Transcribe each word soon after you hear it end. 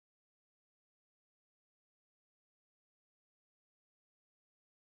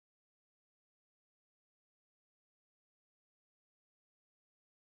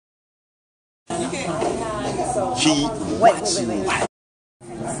Keep watching.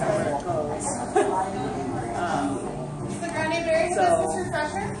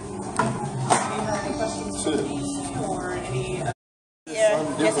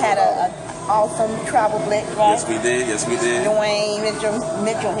 Just had a awesome travel blitz, right? Yes, we did. Yes, we did. Dwayne Mitchell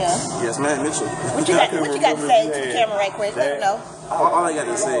here. Yes, man, Mitchell. What you got to say to the camera right quick? Let them know. All I got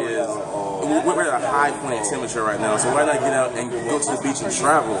to say is we're at a high point temperature right now, so why not get out and go to the beach and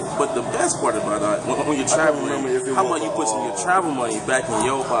travel? But the best part about that, when you're traveling, how about you put some of your travel money back in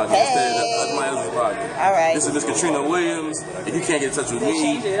your pocket instead of somebody else's pocket? All right. This is Miss Catrina Williams. If you can't get in touch with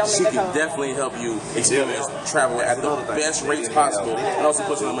me, she can definitely help you experience travel at the best rates possible and also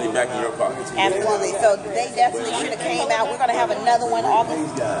put some money back in your pocket. Absolutely. So they definitely should have came out. We're going to have another one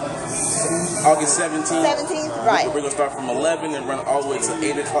August 17th. 17th, right. We're going to start from 11 and run all the way to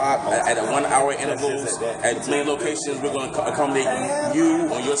 8 o'clock at a 1 hour intervals. At main locations, we're going to accommodate you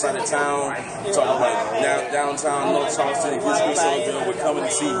on your side of town. Talking about downtown, North Charleston, Bisbee, Somerville. We're coming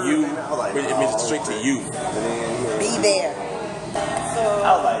to see you. It means straight to you. Be there.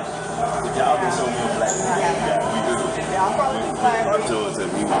 Y'all can show me a black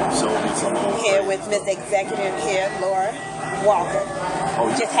Here with Miss Executive here, Laura Walker.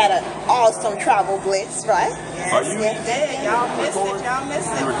 Just had an awesome travel blitz, right? Are you? Yes. Y'all missed it. Y'all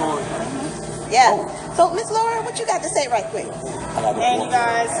missed it. You recording? Yeah. So, Miss Laura, what you got to say right quick? And you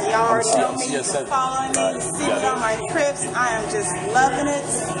guys, y'all already know me. You can follow me, see me on my trips. I am just loving it.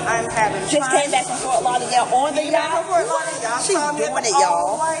 I'm having fun. Just came back from Fort Lauderdale on the yacht. She's doing it,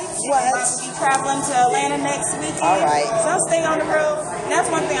 y'all. What? I'll be traveling to Atlanta next weekend. All right. So I'm staying on the road. And that's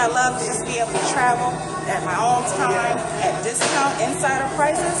one thing I love, to just be able to travel at my own time, at discount, insider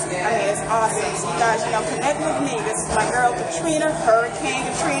prices. I mean, it's awesome. So you guys, connect with me. This is my girl Catrina, Hurricane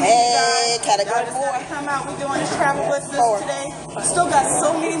Catrina. Hey, category 4. Come out. We're doing this travel blitz today. Still got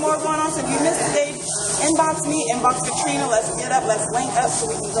so many more going on. So if you missed today, inbox me, inbox Catrina. Let's get up, let's link up so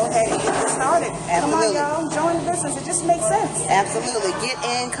we can go ahead and get this started. Absolutely. Come on, y'all. Join the business. It just makes sense. Absolutely. Get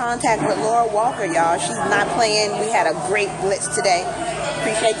in contact with Laura Walker, y'all. She's not playing. We had a great blitz today.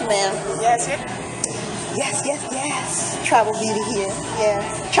 Appreciate you, ma'am. Yes. Yes. Travel Beauty here. Yeah.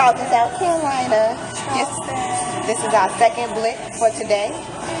 Charleston, South Carolina. Yes. This is our second blitz for today.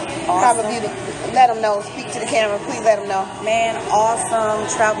 Travel Beauty. Let them know. Speak to the camera. Please let them know. Man, awesome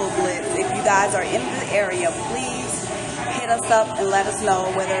travel blitz. If you guys are in the area, please hit us up and let us know,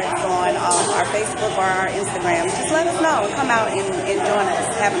 whether it's on our Facebook or our Instagram. Just let us know. Come out and join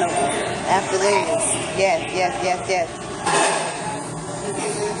us. Have an open. Absolutely. Yes.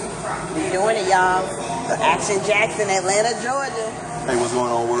 We're doing it, y'all. Action Jackson, Atlanta, Georgia. Hey, what's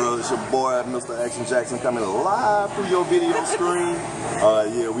going on, world? It's your boy, Mr. Action Jackson, coming live through your video screen.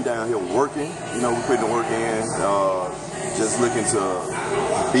 Yeah, we down here working. We putting the work in. Just looking to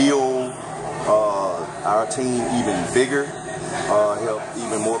build our team even bigger. Help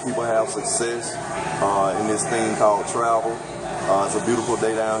even more people have success in this thing called travel. It's a beautiful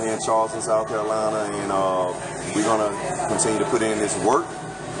day down here in Charleston, South Carolina, and we're gonna continue to put in this work.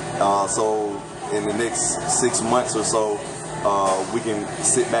 So in the next 6 months or so, we can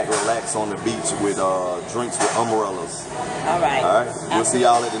sit back and relax on the beach with drinks with umbrellas. All right. We'll see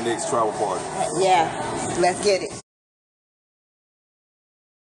y'all at the next travel party. Yeah, let's get it.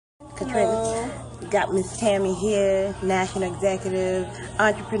 Catrina, we got Miss Tammy here, National Executive,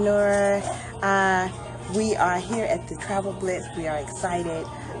 Entrepreneur. We are here at the Travel Blitz. We are excited.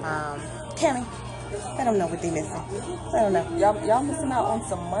 Tammy, let them know what they missing. Let them know. Y'all missing out on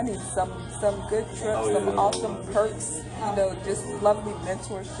some money, some good trips, some awesome perks, just lovely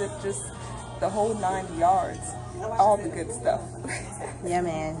mentorship, just the whole 9 yards, all the good stuff. Yeah,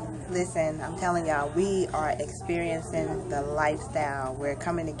 man. Listen, I'm telling y'all, we are experiencing the lifestyle. We're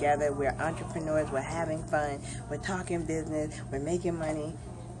coming together. We're entrepreneurs. We're having fun. We're talking business. We're making money.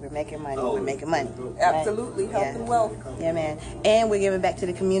 We're making money. Absolutely. Right? Health and wealth. Yeah, man. And we're giving back to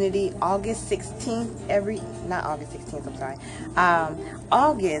the community August 16th.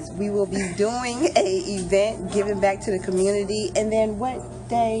 August, we will be doing a event giving back to the community. And then what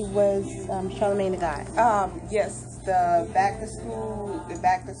day was Charlemagne the God? Yes, the back to school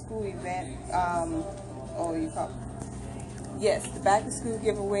event. Yes, the back to school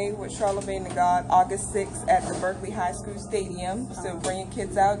giveaway with Charlemagne the God, August 6th at the Berkeley High School Stadium. So bring your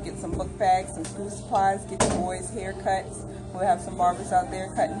kids out, get some book bags, some school supplies, get your boys haircuts. We'll have some barbers out there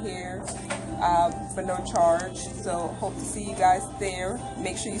cutting hair for no charge. So hope to see you guys there.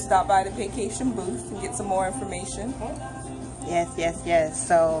 Make sure you stop by the vacation booth and get some more information. Yes.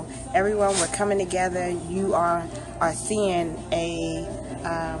 So everyone, we're coming together. You are seeing a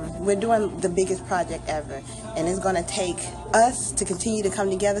we're doing the biggest project ever, and it's going to take us to continue to come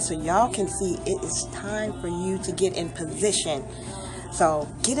together so y'all can see it is time for you to get in position. So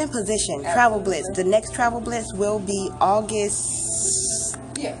get in position. Travel Blitz. The next Travel Blitz will be August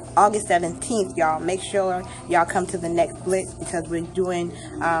 17th, y'all. Make sure y'all come to the next Blitz because we're doing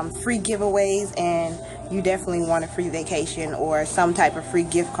free giveaways, and you definitely want a free vacation or some type of free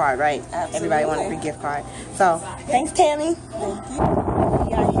gift card, right? Absolutely. Everybody wants a free gift card. So thanks, Tammy. Thank you.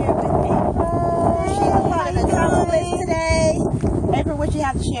 We are here with April. She's a part of the Travel Blitz today. April, what you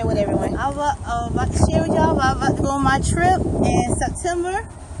have to share with everyone? I'm about to share with y'all. I'm about to go on my trip in September.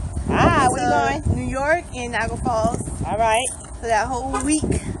 Where you going? New York and Niagara Falls. All right. For that whole week.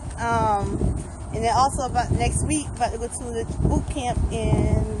 And then also about next week, about to go to the boot camp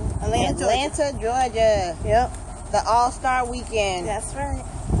in Atlanta, Georgia. Yep. The All-Star Weekend. That's right.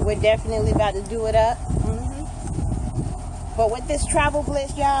 We're definitely about to do it up. But with this Travel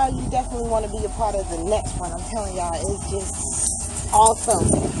Blitz, y'all, you definitely want to be a part of the next one. I'm telling y'all, it's just awesome.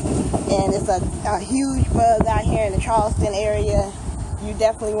 And it's a huge buzz out here in the Charleston area. You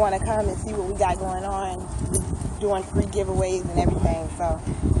definitely want to come and see what we got going on. We're doing free giveaways and everything. So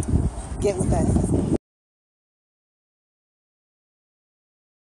get with us.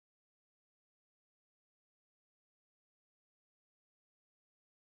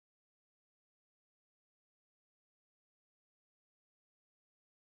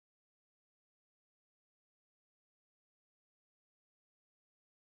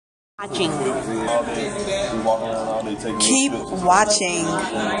 Keep watching.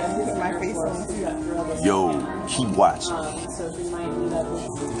 Yo, keep watching.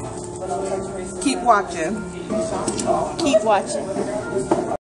 Keep watching. Keep watching.